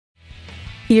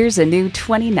Here's a new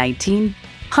 2019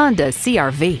 Honda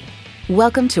CR-V.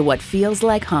 Welcome to what feels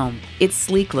like home. It's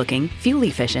sleek-looking,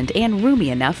 fuel-efficient, and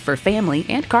roomy enough for family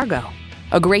and cargo.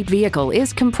 A great vehicle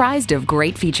is comprised of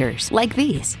great features like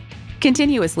these: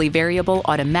 continuously variable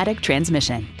automatic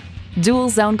transmission,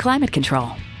 dual-zone climate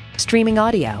control, streaming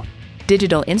audio,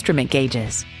 digital instrument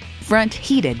gauges, front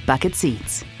heated bucket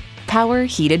seats, power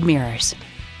heated mirrors,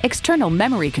 external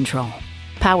memory control,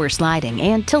 power sliding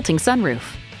and tilting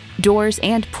sunroof, doors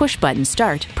and push-button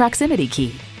start proximity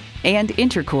key, and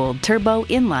intercooled turbo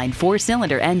inline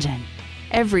 4-cylinder engine.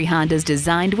 Every Honda's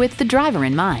designed with the driver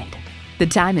in mind. The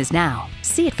time is now.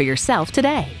 See it for yourself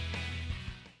today.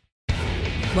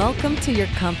 Welcome to your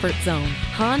comfort zone.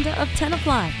 Honda of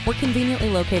Tenafly. We're conveniently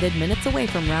located minutes away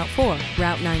from Route 4,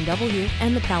 Route 9W,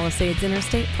 and the Palisades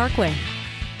Interstate Parkway.